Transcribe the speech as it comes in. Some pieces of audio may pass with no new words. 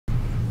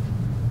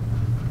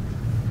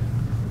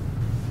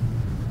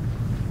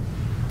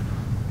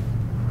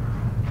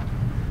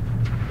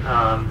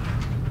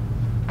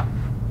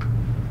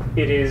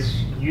it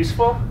is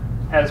useful,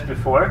 as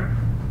before,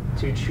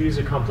 to choose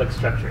a complex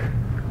structure.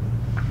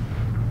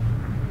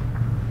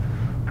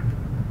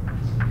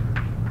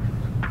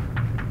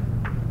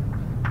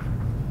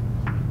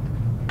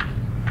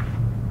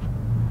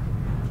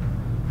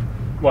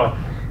 Well,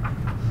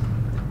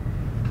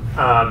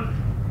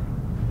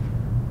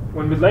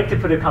 when we'd like to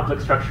put a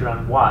complex structure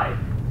on Y,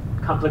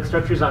 complex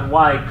structures on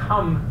Y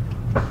come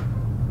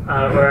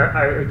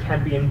or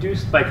can be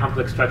induced by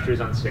complex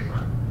structures on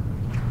sigma.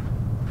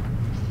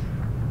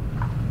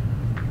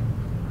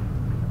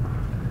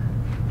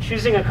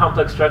 Choosing a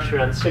complex structure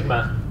on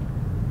sigma,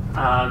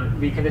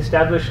 we can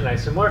establish an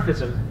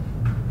isomorphism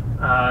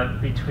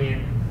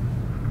between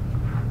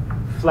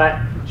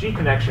flat G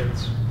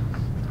connections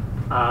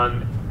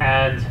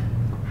and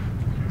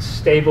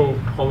stable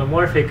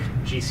holomorphic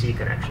GC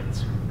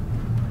connections.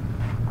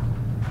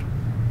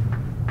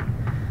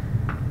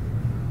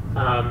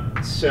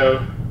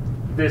 So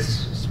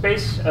this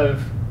space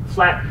of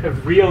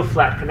real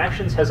flat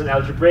connections has an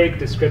algebraic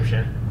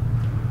description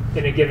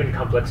in a given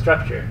complex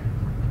structure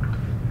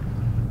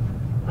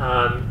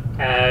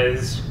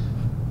as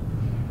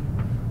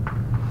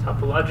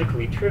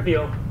topologically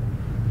trivial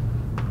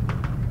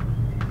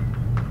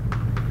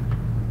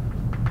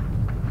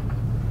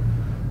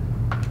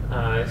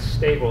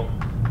stable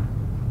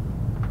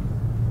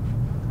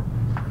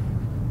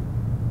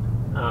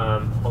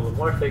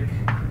holomorphic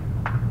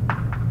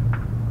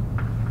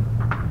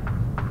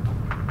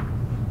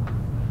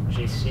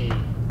GC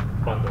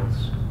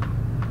bundles.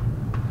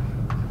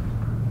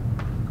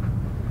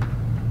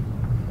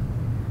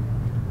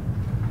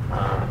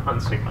 On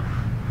sigma.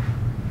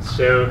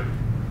 So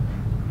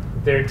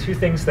there are two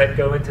things that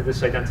go into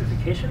this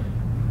identification.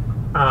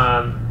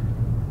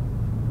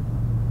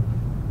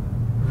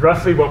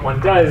 Roughly what one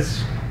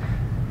does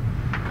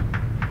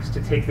is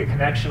to take the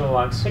connection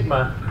along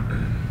sigma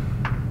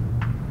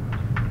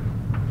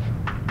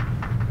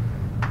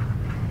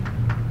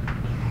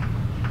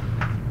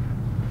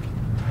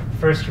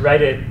first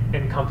write it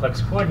in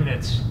complex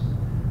coordinates,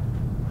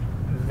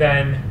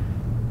 then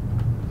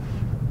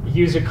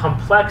use a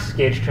complex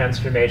gauge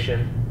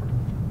transformation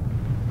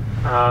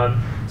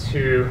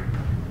to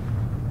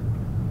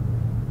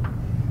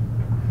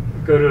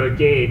go to a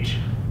gauge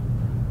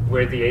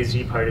where the AZ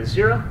part is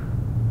 0.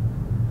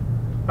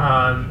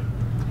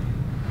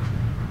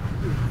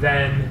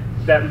 Then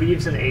that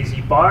leaves an AZ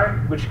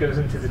bar, which goes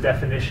into the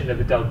definition of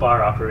a del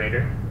bar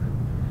operator.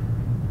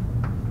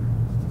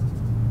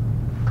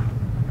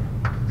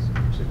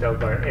 So del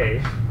bar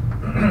A.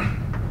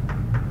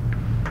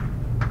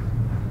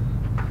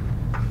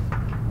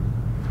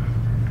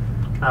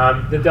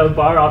 The del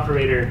bar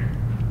operator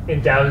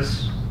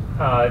endows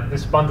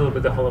this bundle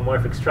with a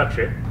holomorphic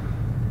structure.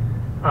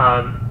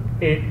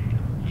 It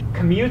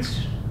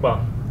commutes,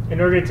 well, in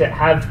order to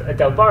have a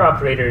del bar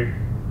operator,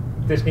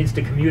 this needs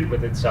to commute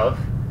with itself,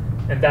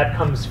 and that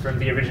comes from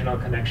the original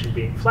connection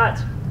being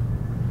flat.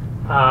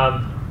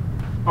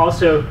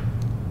 Also,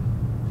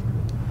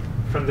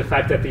 from the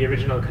fact that the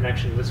original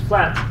connection was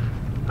flat,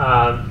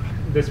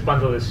 this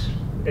bundle is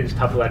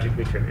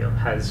topologically trivial,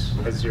 has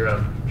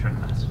 0 Chern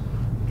class.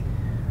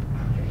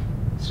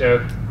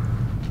 So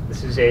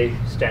this is a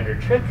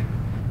standard trick.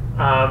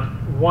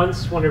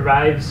 Once one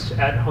arrives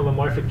at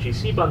holomorphic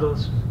GC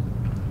bundles,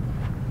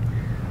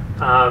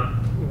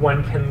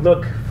 one can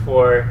look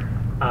for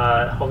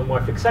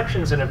holomorphic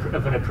sections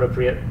of an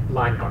appropriate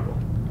line bundle.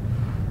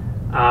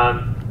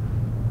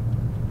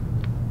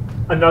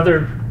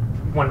 Another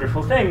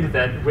wonderful thing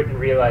that Witten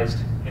realized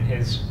in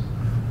his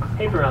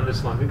paper on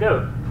this long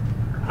ago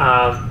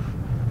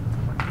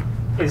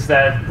is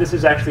that this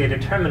is actually a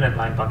determinant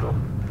line bundle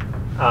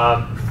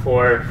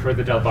for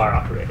the del bar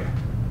operator.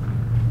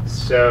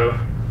 So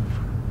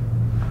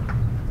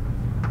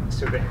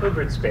the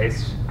Hilbert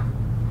space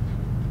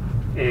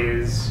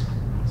is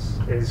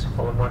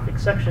holomorphic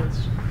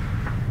sections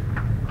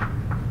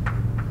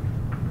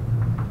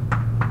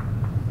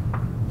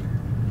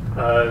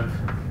of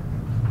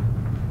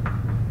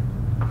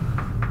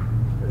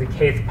the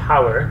kth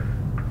power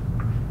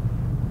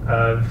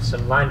of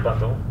some line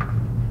bundle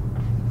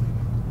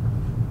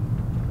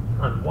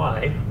on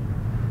Y,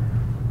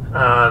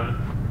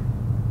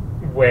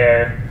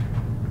 where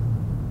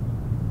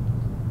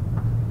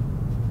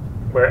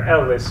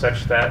L is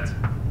such that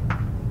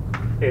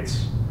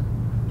its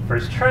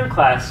first Chern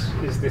class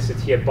is this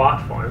Atiyah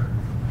bot form,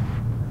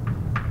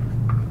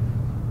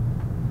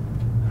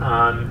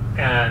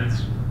 and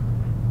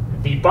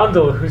the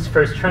bundle whose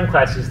first Chern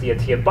class is the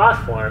Atiyah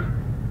bot form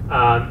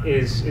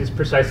is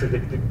precisely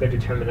the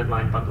determinant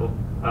line bundle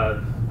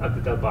of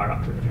the del bar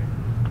operator.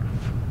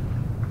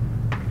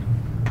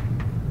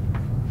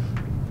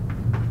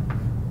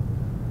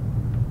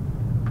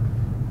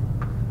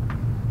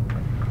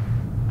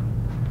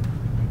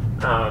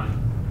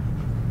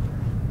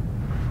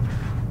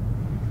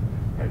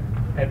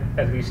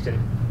 At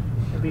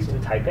least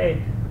in type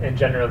A, in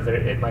general,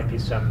 it might be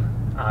some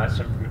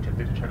root of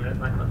the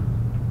determinant line bundle.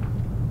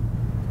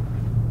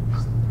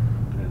 Is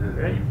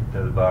it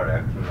del bar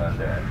acting on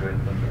the android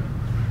bundle?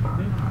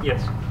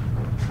 Yes.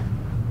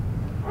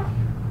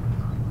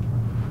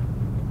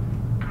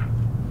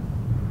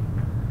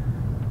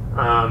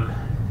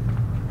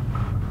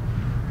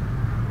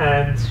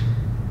 And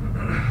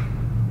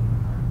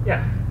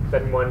yeah,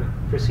 then one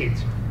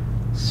proceeds.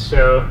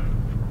 So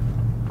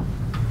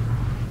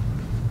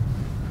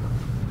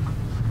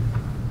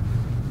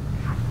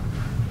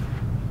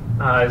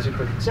as a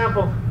quick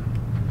example,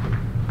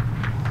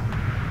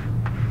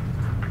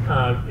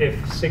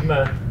 if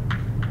sigma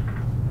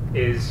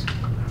is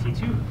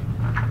T2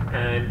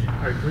 and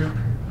our group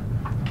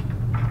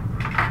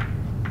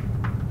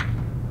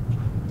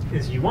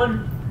is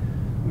U1,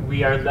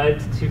 we are led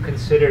to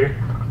consider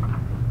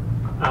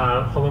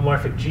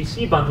holomorphic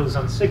GC bundles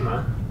on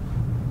sigma.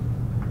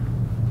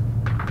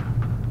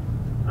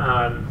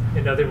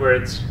 In other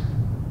words,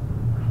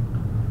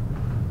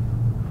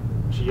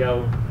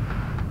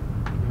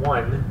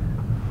 GL1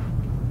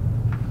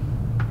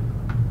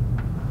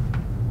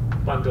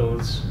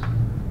 bundles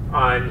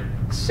on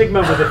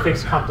sigma with a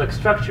fixed complex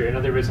structure, in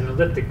other words, an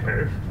elliptic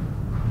curve.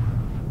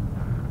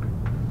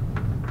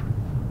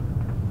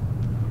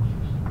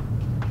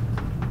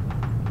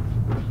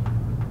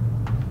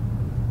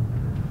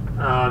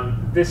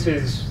 This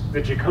is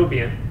the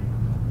Jacobian.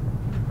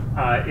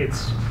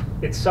 It's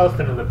itself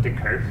an elliptic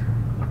curve.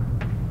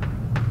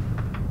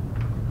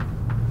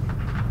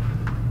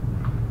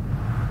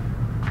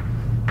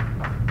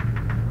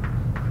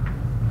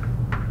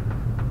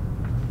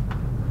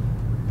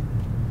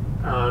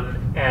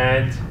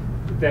 And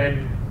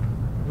then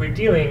we're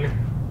dealing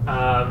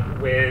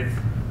with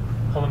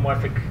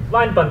holomorphic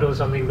line bundles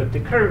on the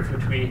elliptic curve,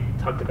 which we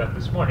talked about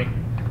this morning.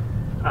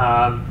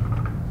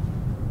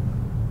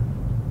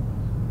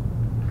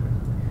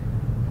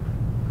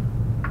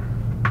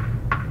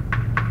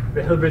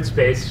 The Hilbert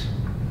space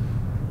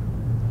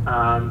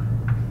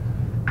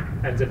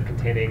ends up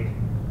containing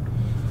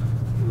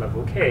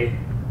level K.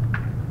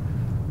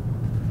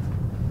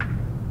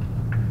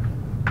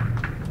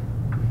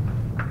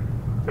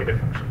 Theta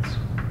functions.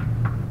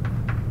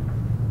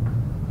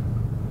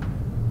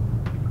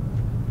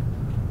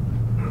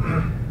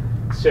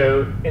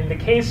 So in the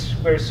case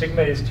where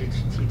sigma is to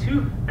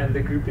T2 and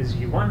the group is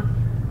U1,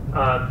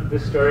 the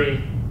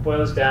story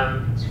boils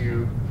down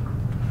to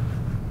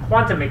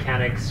quantum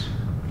mechanics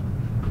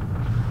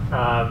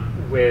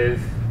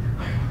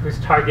whose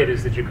target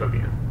is the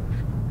Jacobian.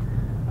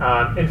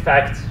 In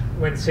fact,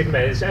 when sigma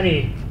is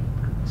any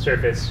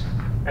surface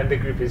and the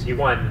group is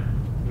U1,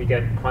 we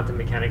get quantum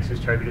mechanics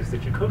whose target is the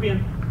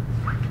Jacobian.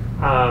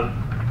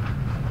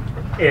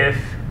 If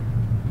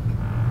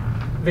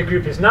the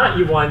group is not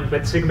U1,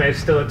 but sigma is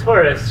still a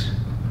torus,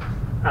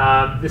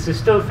 this is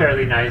still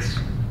fairly nice.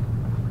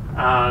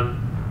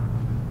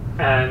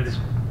 And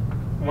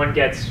one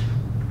gets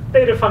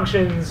theta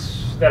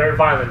functions that are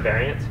violent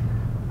variant.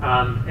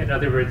 In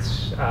other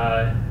words,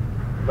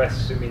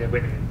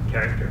 West-Zumina-Witten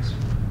characters.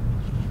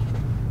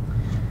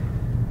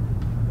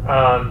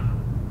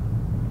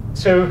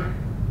 So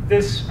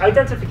this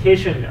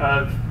identification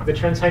of the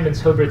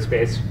Chern-Simons-Hilbert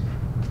space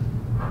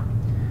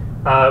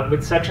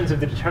with sections of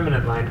the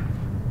determinant line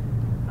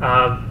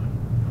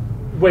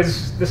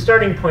was the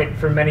starting point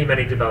for many,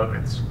 many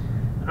developments.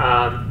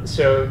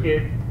 So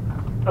it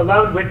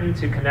allowed Witten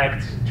to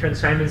connect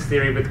Chern-Simons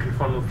theory with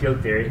conformal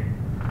field theory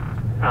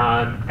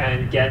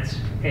and get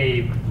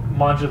a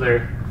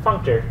modular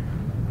functor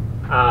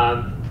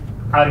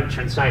out of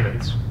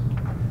Chern-Simons.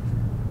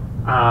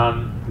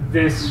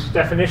 This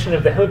definition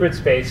of the Hilbert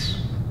space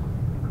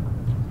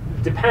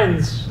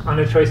depends on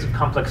a choice of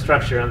complex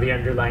structure on the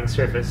underlying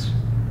surface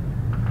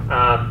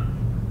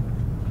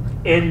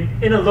in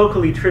a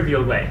locally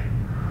trivial way.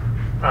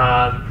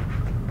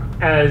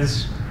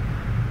 As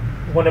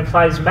one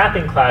applies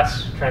mapping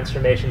class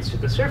transformations to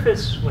the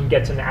surface, one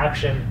gets an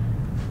action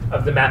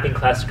of the mapping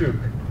class group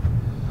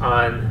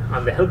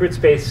on the Hilbert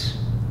space,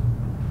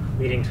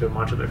 leading to a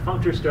modular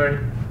functor story.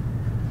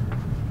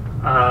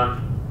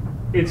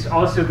 It's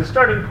also the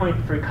starting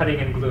point for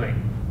cutting and gluing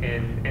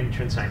in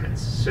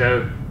Chern-Simons.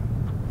 So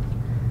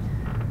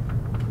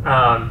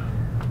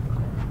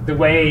the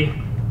way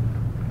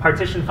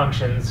partition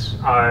functions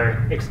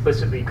are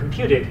explicitly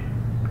computed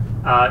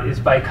is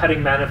by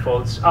cutting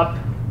manifolds up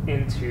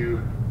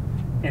into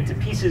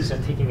pieces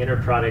and taking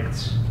inner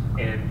products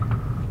in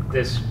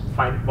this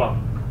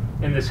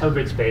in this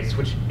Hilbert space,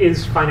 which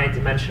is finite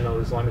dimensional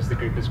as long as the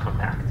group is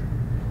compact.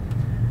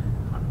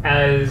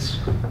 As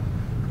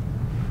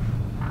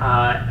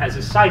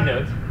a side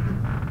note,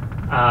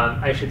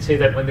 I should say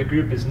that when the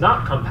group is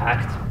not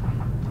compact,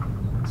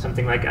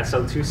 something like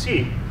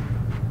SL2C,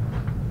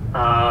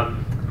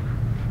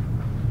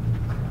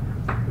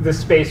 the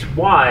space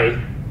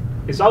Y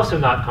is also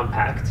not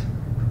compact,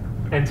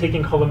 and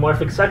taking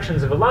holomorphic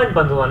sections of a line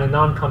bundle on a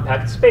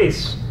non-compact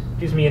space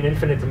gives me an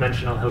infinite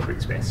dimensional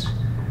Hilbert space.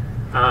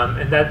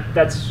 And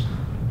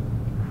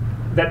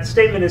that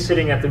statement is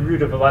sitting at the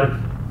root of a lot of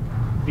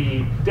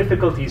the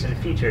difficulties and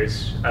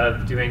features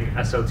of doing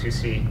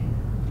SL2C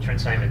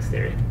Chern-Simons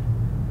theory.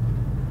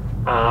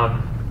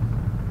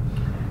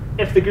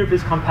 If the group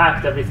is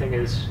compact, everything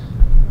is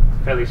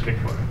fairly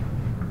straightforward.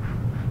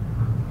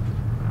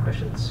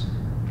 Questions?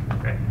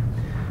 Great.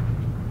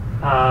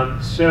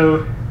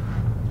 So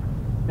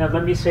now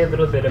let me say a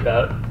little bit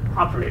about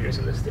operators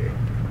in this theory.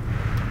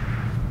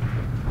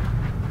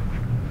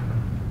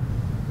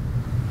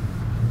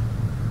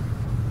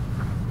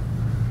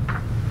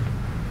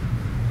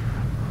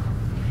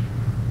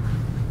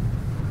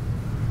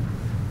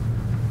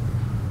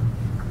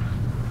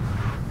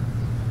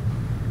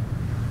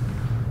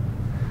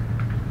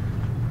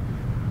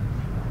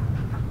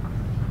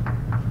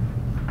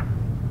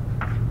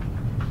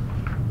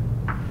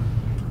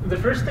 The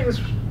first things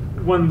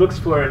one looks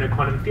for in a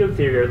quantum field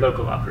theory are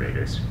local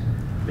operators.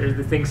 They're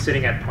the things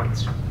sitting at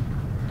points.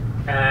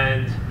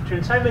 And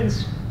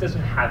Chern-Simons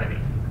doesn't have any.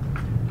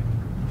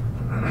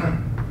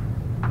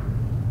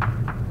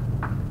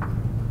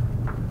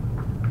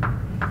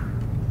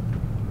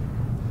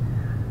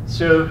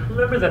 So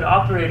remember that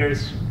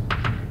operators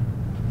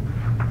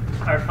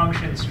are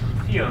functions from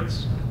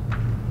fields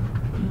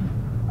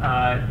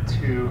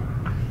to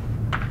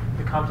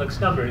the complex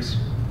numbers.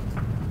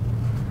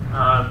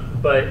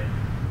 But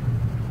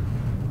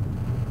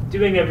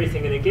doing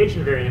everything in a gauge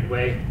invariant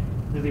way,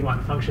 really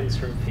want functions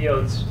from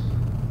fields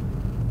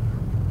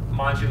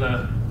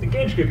modulo the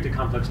gauge group to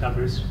complex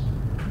numbers.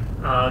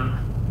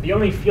 The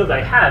only field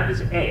I have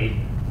is A,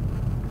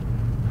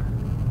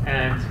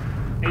 and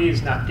A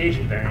is not gauge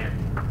invariant.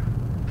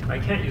 I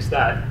can't use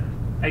that.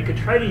 I could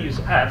try to use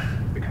F,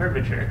 the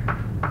curvature,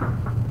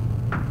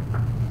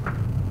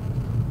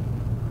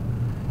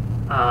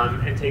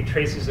 and take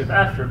traces of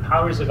F or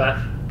powers of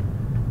F.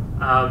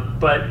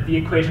 But the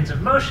equations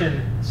of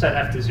motion set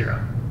F to 0.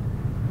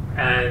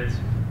 And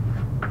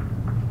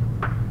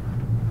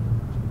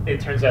it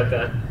turns out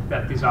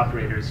that these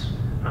operators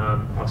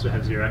also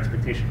have 0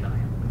 expectation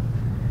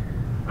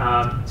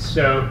value.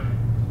 So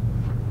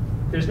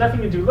there's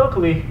nothing to do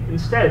locally.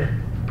 Instead,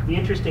 the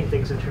interesting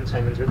things in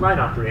Chern-Simons are line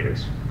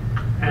operators.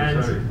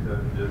 And sorry,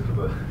 just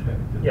about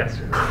yes.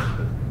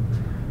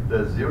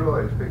 The 0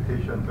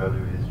 expectation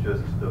value is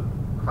just the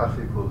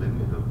classical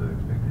limit of the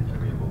expectation. I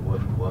mean,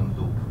 one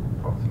loop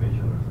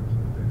approximation or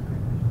something of the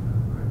expectation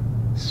value,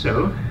 right?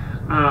 So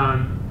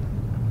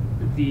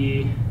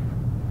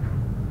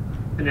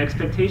an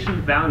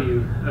expectation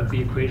value of the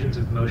equations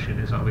of motion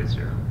is always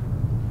 0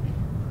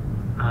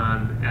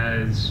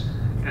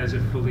 as a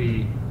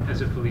fully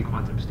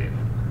quantum stable.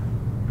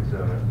 Is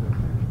that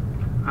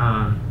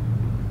right?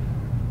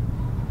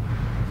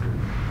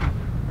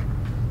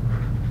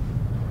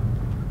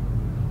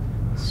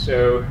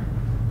 So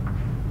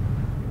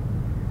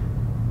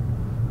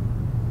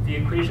the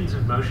equations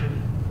of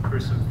motion for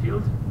some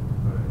field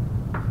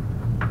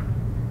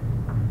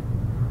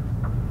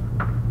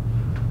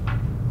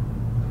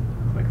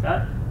like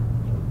that.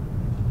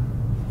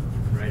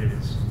 Right, it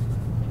is.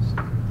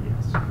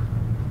 Yes.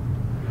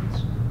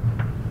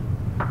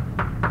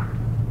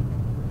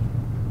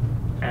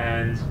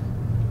 And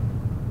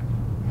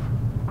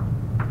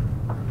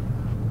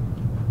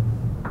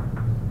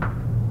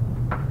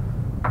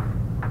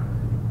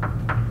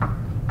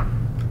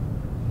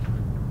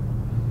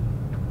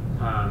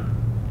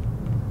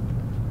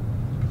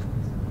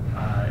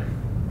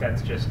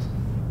that's just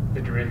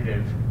the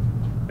derivative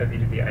of e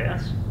to the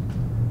is.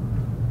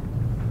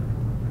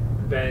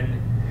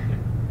 Then,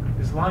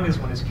 as long as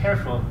one is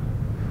careful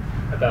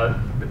about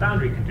the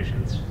boundary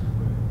conditions,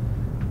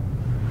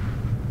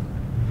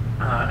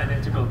 an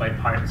integral by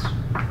parts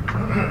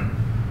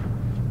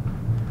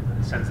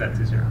sends that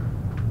to 0.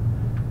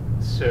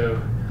 So,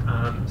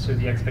 so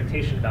the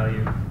expectation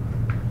value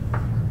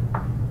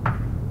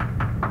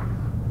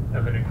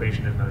of an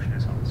equation of motion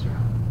is always 0.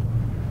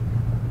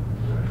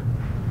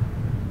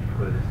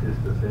 But is this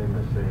the same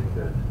as saying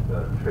that the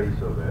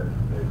trace of that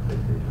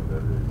expectation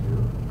value is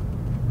 0?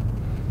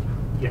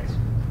 Yes.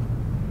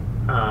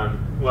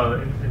 Well,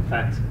 in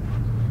fact,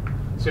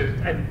 so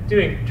I'm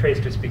doing trace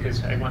just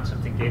because I want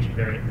something gauge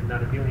invariant and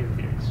not abelian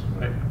theories.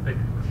 But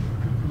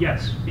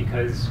yes,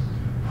 because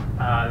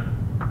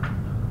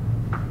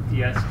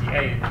ds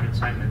dA in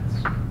Chern-Simons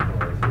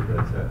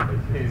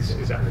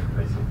is F.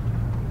 I see.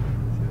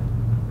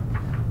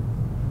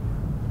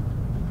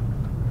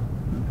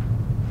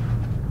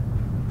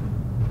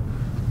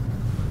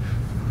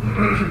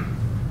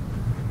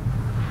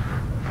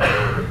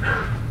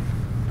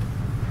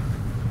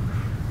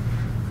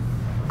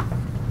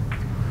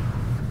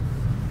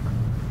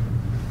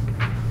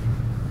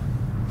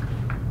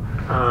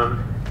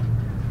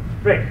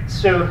 Right,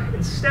 so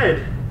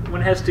instead,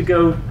 one has to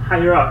go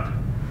higher up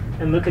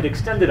and look at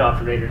extended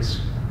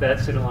operators that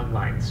sit along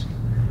lines.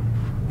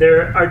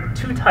 There are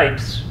two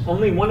types.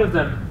 Only one of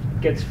them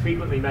gets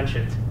frequently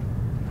mentioned.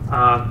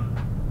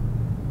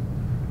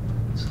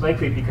 It's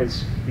likely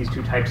because these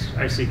two types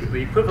are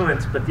secretly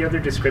equivalent, but the other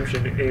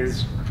description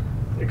is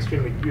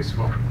extremely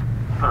useful.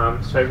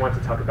 So I want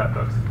to talk about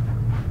both.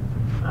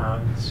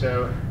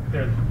 So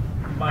they're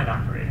line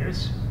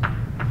operators.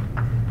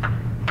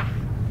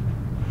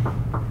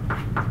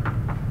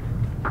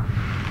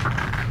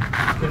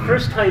 The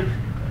first type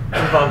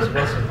involves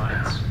Wilson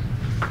lines.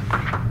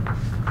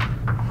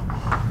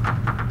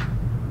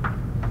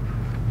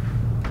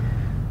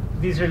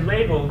 these are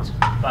labeled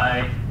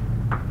by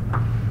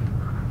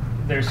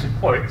their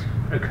support,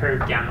 a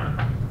curve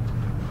gamma.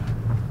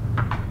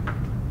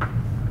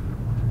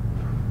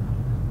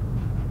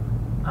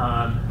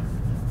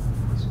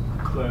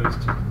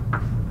 Closed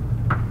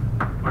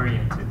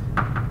oriented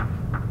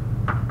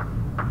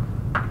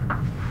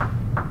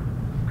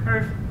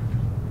curve.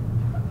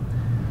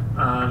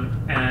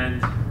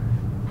 And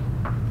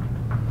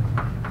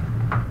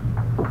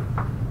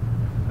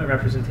a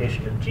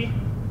representation of G.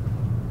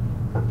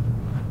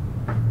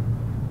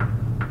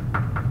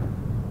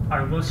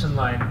 Our Wilson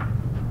line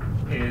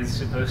is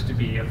supposed to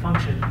be a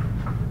function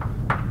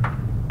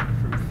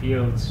from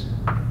fields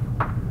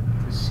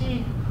to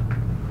C,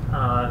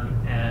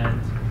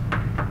 and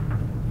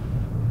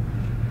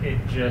it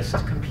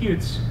just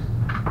computes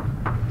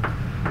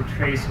the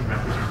trace and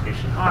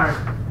representation R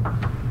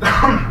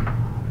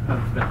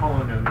of the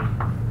holonomy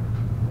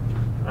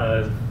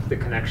of the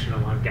connection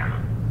along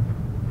gamma.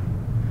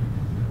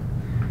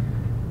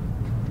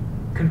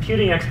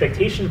 Computing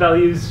expectation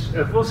values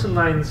of Wilson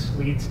lines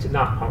leads to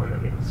not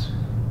polynomials.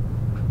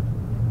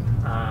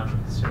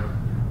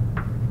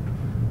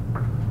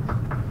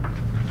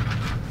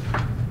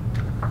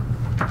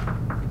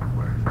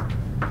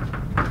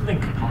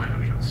 Link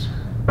polynomials.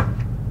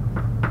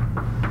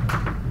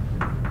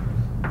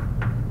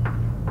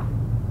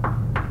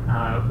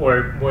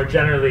 Or more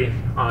generally,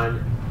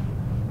 on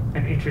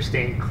an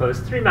interesting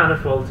closed 3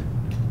 manifold,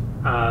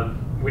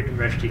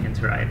 Witten-Reschke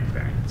Interai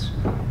invariants.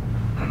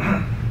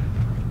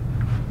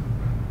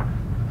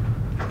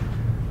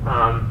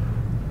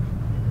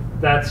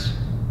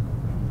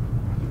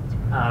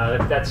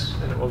 That's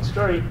an old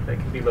story that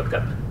can be looked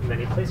up in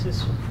many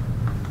places,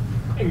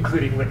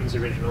 including Witten's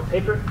original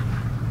paper.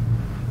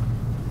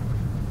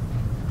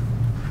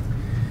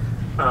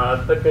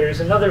 But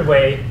there's another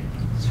way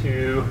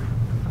to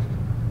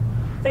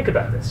think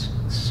about this.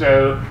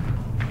 So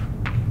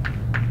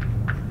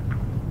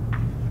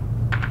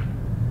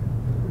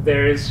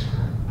there's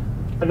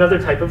another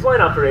type of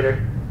line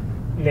operator,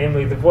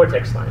 namely the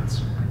vortex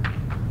lines.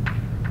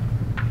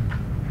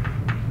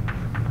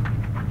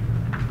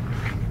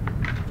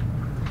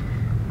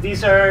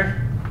 These are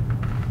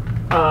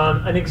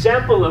an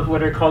example of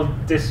what are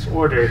called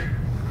disorder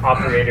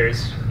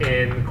operators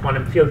in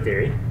quantum field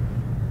theory.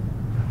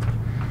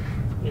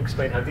 Let me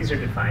explain how these are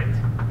defined.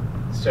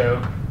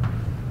 So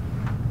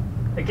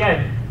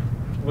again,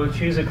 we'll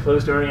choose a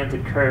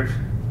closed-oriented curve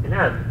in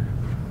M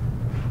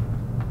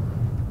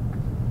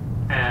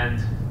and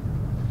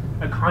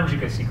a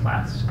conjugacy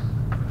class.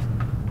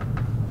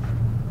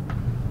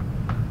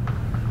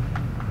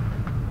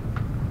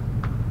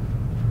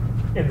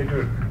 In the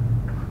group.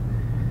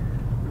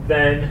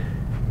 Then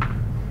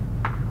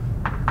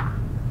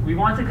we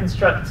want to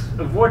construct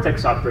a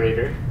vortex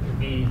operator,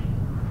 V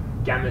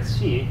gamma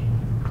C.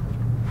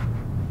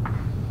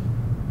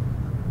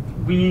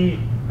 We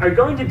are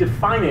going to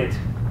define it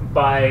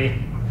by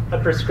a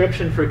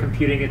prescription for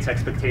computing its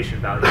expectation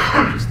value,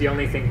 which is the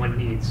only thing one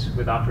needs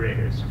with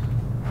operators.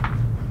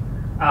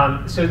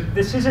 So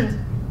this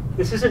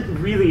isn't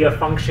really a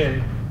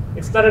function.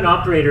 It's not an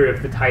operator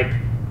of the type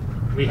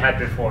we had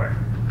before,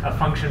 a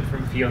function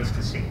from fields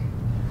to C.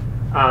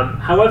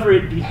 However,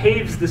 it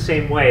behaves the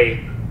same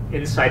way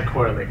inside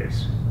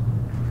correlators.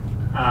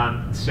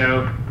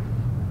 So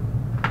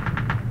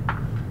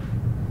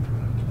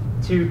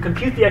to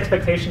compute the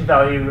expectation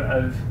value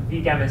of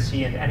V gamma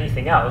C and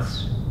anything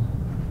else,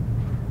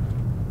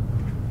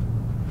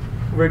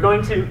 we're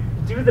going to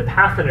do the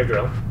path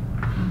integral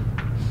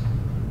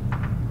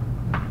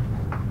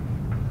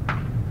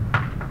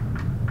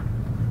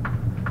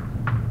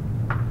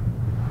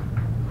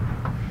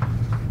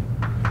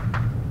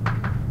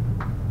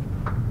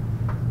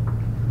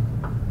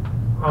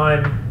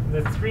on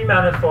the 3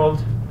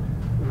 manifold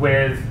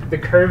with the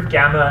curve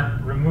gamma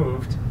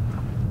removed,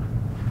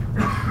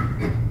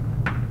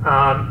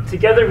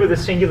 together with a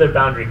singular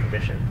boundary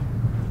condition.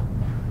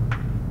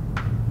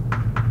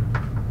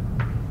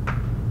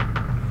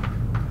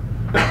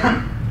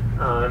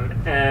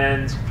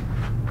 And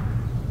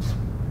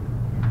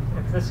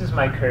if this is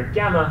my curve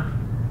gamma,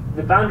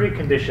 the boundary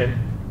condition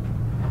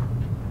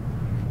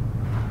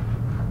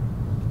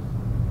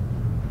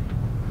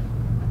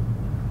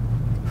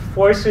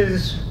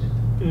forces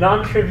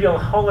non-trivial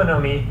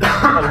holonomy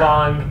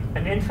along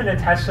an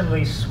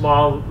infinitesimally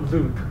small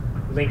loop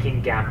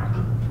linking gamma.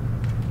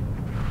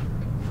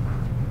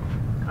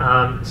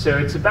 So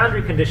it's a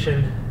boundary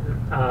condition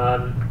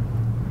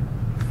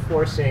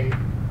forcing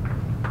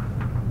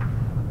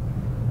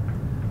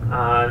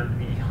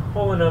the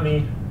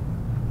holonomy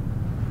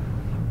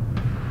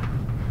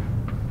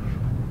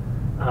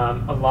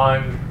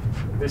along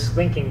this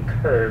linking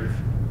curve,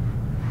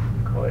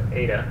 call it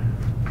eta,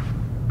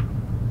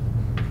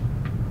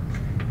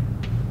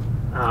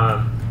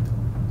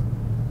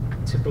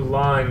 to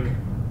belong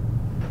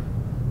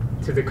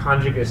to the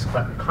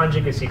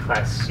conjugacy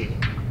class C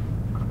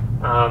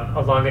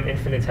along an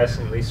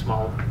infinitesimally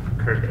small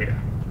curve eta.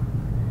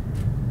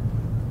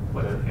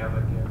 What's gamma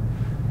again?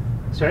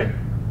 Sorry?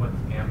 What's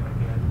gamma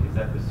again? Is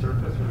that the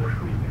surface or the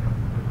free gamma?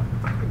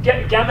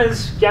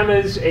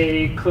 Gamma's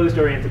a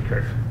closed-oriented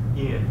curve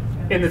Yeah.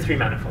 in the 3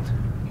 manifold.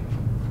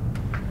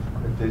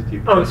 This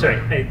depends, Oh, sorry.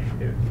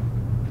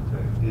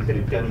 this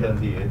depends on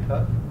the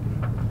eta.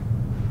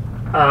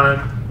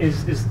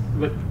 Is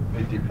what?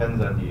 It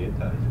depends on the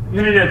eta.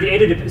 No. The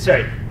eta.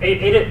 Sorry.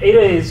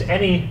 Eta is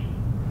any.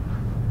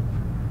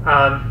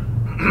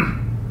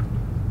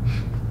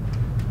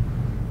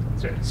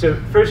 Sorry. So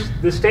first,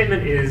 the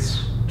statement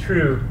is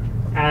true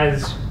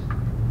as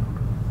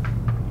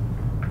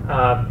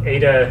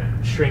eta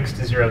shrinks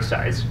to 0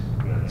 size.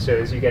 So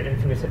as you get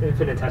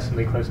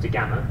infinitesimally close to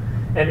gamma,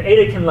 and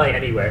eta can lie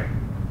anywhere.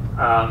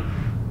 I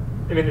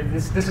mean,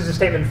 this is a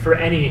statement for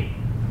any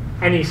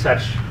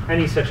such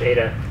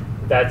eta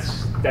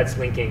that's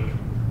linking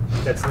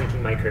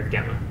my curve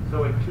gamma.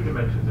 So in 2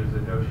 dimensions, there's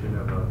a notion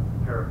of a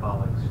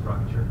parabolic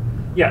structure.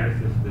 Yeah.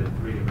 This is the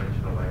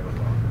 3-dimensional analog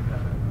of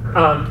that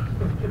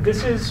curve.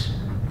 This is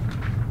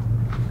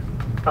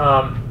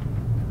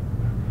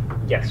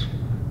yes,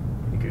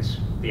 because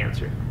the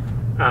answer.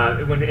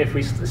 If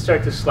we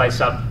start to slice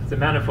up the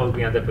manifold,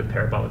 we end up with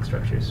parabolic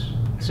structures.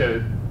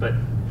 So, but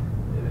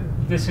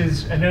this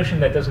is a notion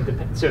that doesn't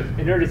depend. So,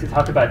 in order to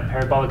talk about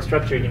parabolic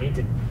structure, you need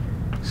to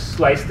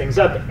slice things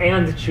up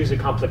and choose a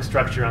complex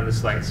structure on the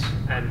slice.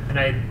 And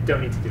I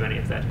don't need to do any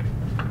of that here.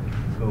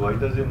 So why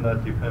does it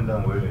not depend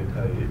on where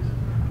eta is?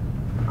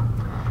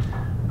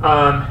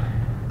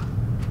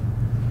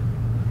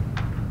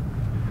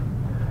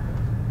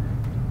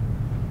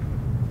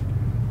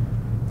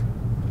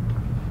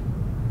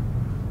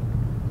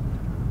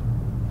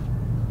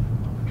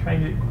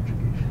 Trying to.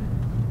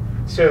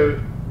 So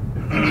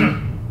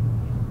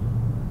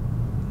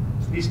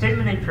the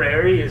statement a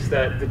priori is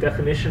that the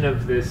definition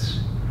of this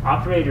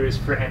operator is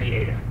for any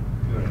eta.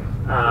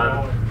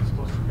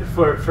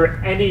 For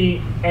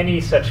any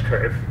such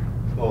curve,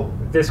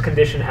 this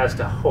condition has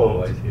to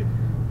hold. I see.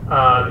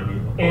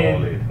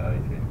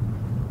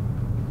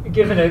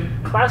 Given a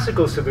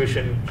classical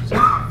solution, which is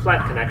a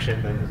flat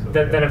connection,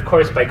 then of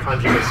course by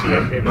conjugacy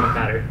it won't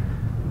matter.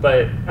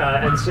 But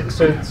and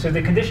so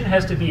the condition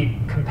has to be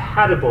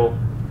compatible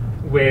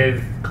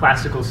with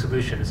classical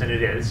solutions, and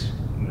it is.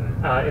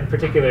 In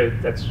particular,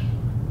 that's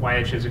why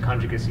I chose a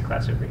conjugacy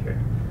class over here.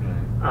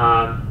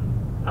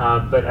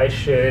 But I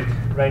should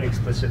write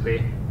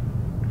explicitly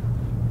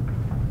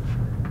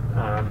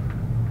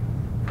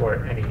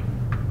for any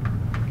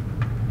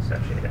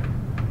such eta.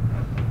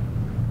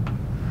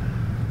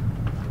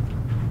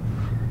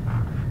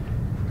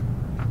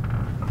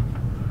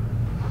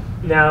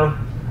 Now,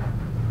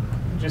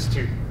 just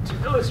to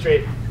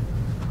illustrate,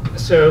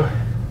 so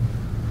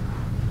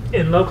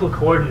in local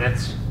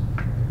coordinates,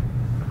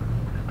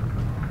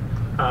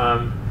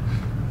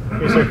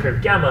 here's our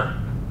curve gamma.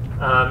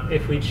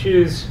 If we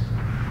choose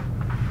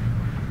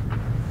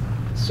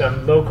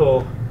some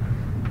local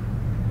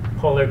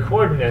polar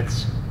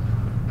coordinates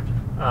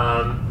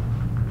on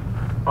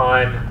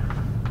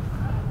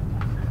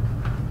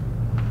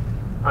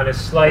a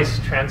slice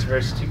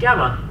transverse to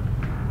gamma,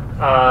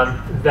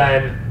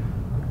 then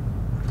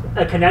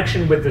a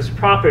connection with this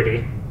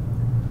property,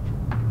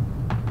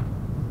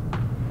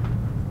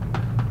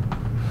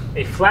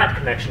 a flat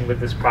connection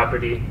with this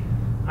property,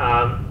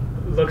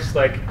 looks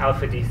like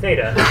alpha d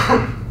theta,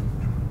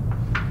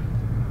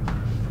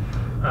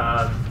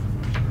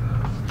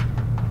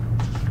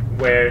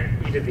 where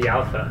e to the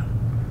alpha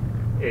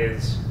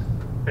is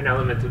an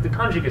element of the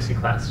conjugacy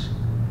class.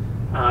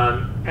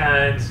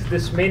 And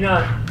this may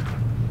not, I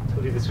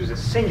told you this was a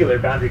singular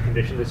boundary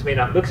condition, this may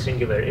not look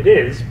singular. It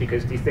is,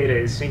 because d theta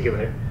is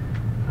singular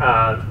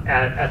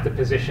at the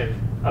position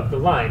of the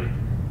line.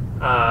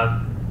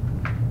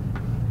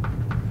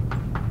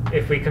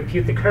 If we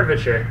compute the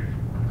curvature,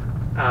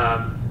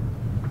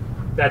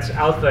 that's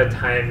alpha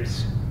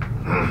times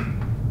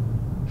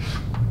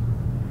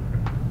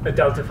a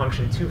delta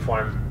function 2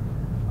 form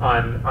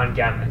on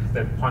gamma,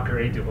 the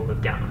Poincare dual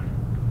of gamma.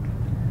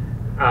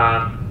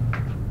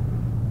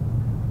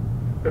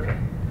 Okay.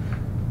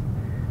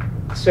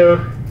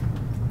 So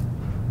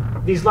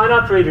these line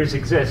operators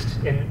exist.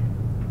 In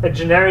a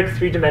generic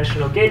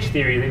 3-dimensional gauge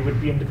theory, they would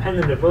be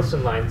independent of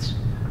Wilson lines,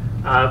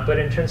 but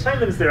in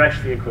Chern-Simons, they're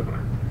actually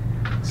equivalent.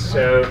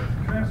 So,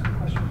 can I ask a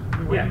question?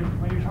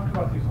 When you talked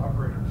about these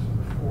operators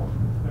before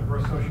that were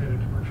associated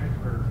to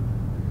particular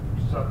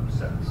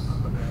subsets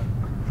of that,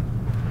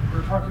 we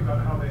were talking about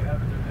how they had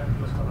to depend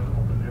just on an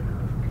open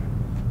neighborhood.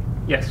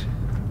 yes.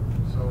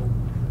 So,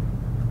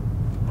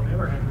 on the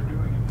other hand, we're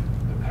doing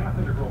the path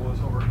integral is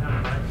over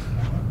gamma minus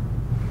gamma.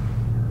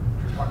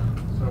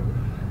 So,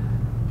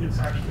 it's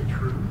actually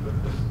true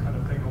that this kind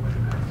of thing only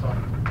depends on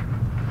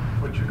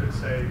what you could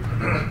say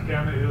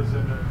gamma is in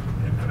an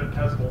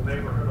infinitesimal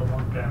neighborhood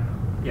along gamma.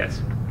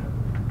 Yes.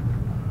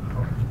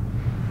 Okay.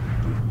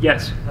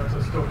 Yes. That's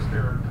a Stokes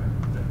theorem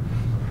thing.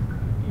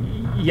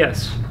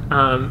 Yes.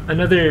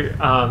 Another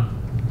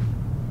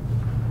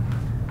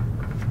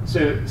so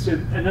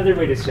another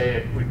way to say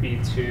it would be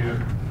to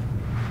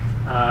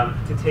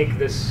take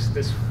this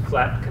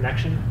flat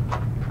connection.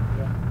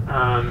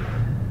 Yeah.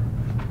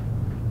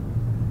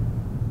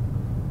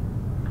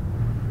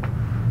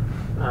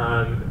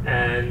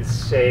 and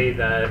say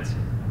that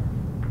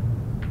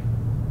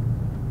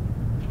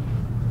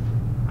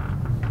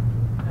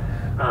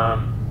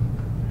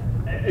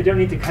I don't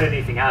need to cut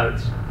anything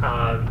out.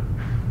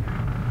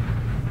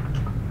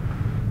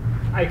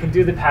 I can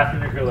do the path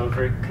integral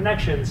over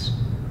connections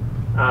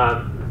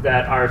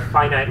that are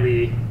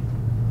finitely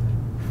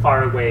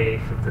far away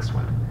from this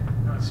one.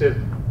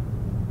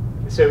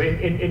 So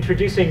in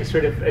introducing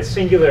sort of a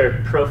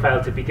singular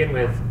profile to begin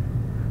with,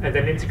 and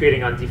then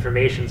integrating on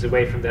deformations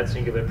away from that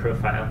singular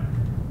profile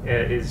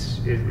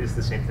is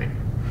the same thing.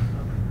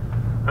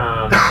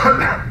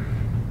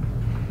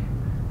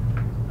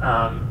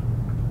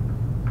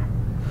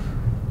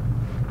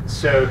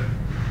 So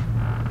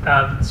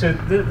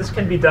this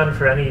can be done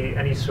for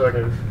any sort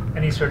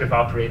of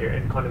operator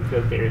in quantum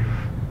field theory.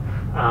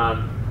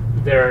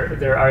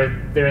 There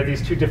are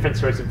these two different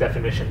sorts of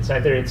definitions.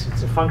 Either it's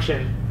a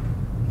function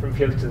from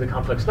fields to the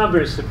complex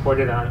numbers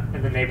supported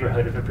in the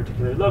neighborhood of a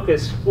particular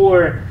locus,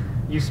 or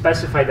you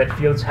specify that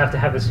fields have to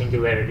have a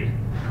singularity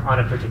on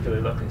a particular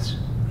locus.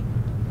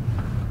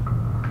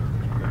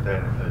 But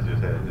then, as you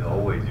said,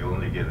 always you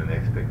only get an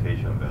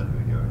expectation value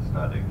here. It's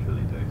not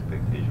actually the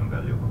expectation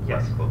value of a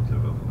classical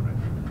observable,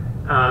 right?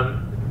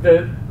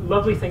 The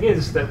lovely thing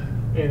is that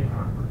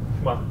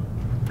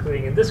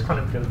including in this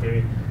quantum field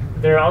theory,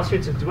 there are all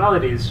sorts of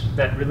dualities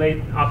that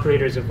relate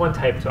operators of one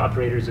type to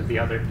operators of the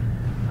other,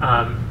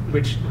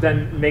 which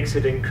then makes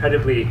it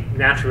incredibly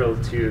natural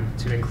to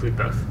include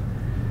both.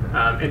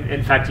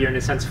 In fact, you're in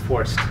a sense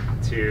forced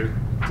to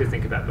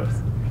think about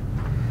both.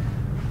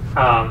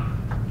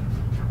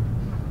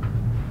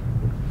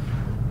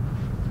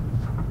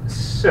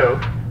 So,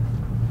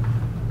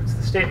 what's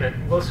the statement?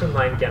 Wilson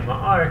line gamma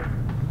r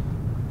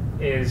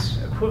is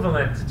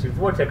equivalent to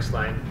vortex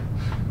line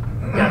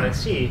gamma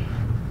c.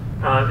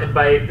 And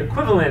by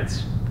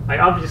equivalent, I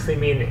obviously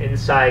mean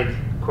inside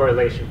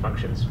correlation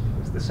functions,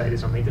 because the site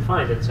is only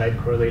defined inside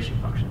correlation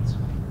functions.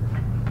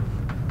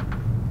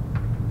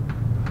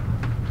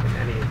 In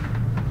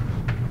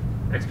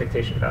any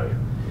expectation value.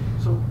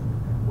 So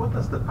what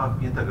does the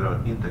path integral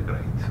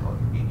integrate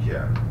in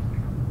here?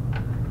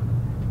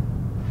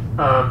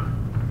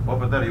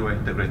 Over there you were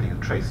integrating a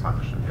trace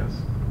function,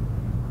 yes?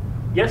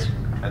 Yes.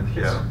 And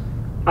here?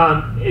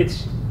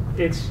 It's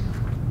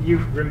you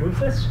remove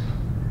this.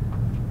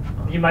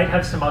 You might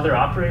have some other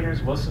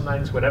operators, Wilson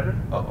lines, whatever.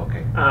 Oh,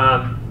 okay.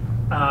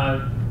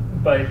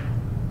 But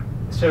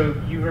so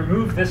you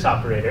remove this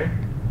operator,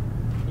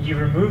 you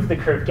remove the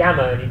curve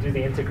gamma, and you do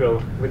the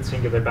integral with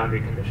singular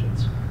boundary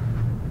conditions.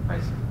 I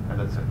see. And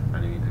that's it.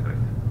 And you integrate.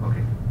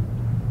 Okay.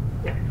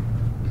 Yeah.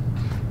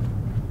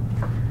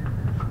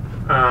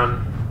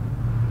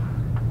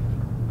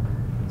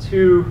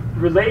 To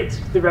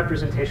relate the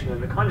representation in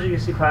the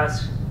conjugacy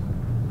class,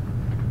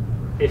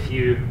 if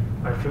you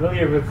are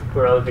familiar with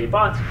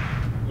Borel-V-Bot,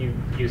 you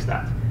use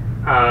that.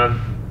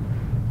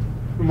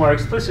 More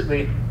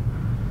explicitly,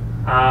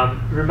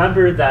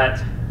 remember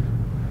that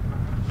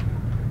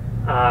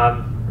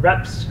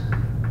reps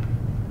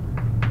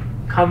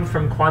come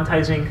from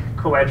quantizing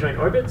coadjoint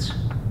orbits.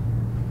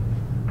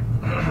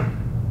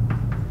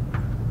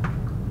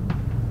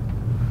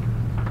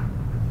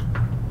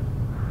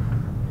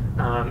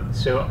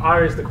 So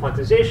R is the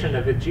quantization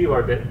of a G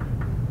orbit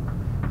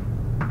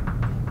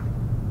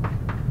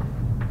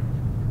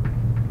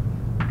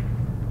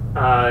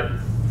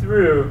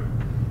through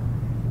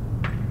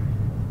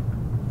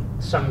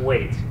some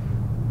weight.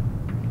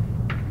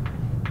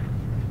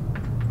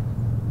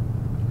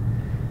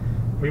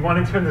 We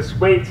want to turn this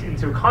weight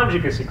into a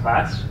conjugacy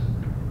class.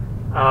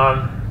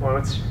 Well,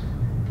 it's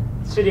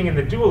sitting in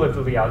the dual of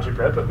the Lie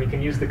algebra, but we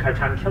can use the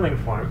Cartan killing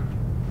form.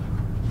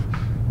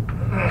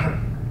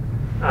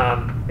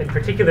 In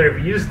particular,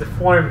 we use the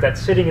form that's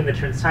sitting in the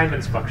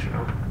Chern-Simons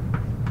functional.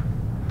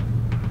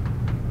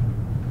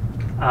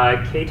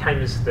 K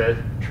times the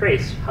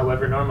trace,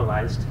 however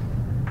normalized,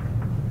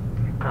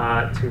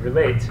 to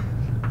relate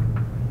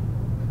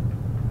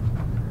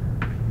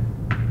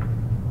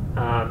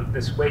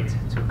this weight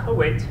to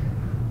co-weight.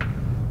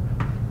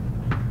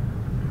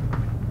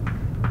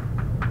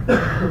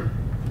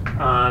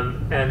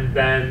 And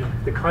then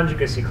the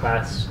conjugacy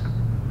class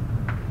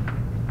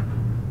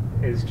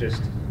is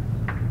just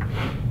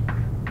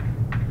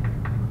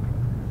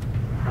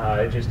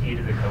e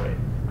to the co-weight.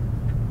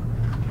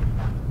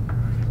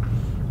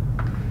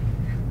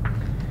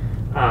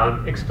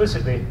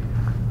 Explicitly,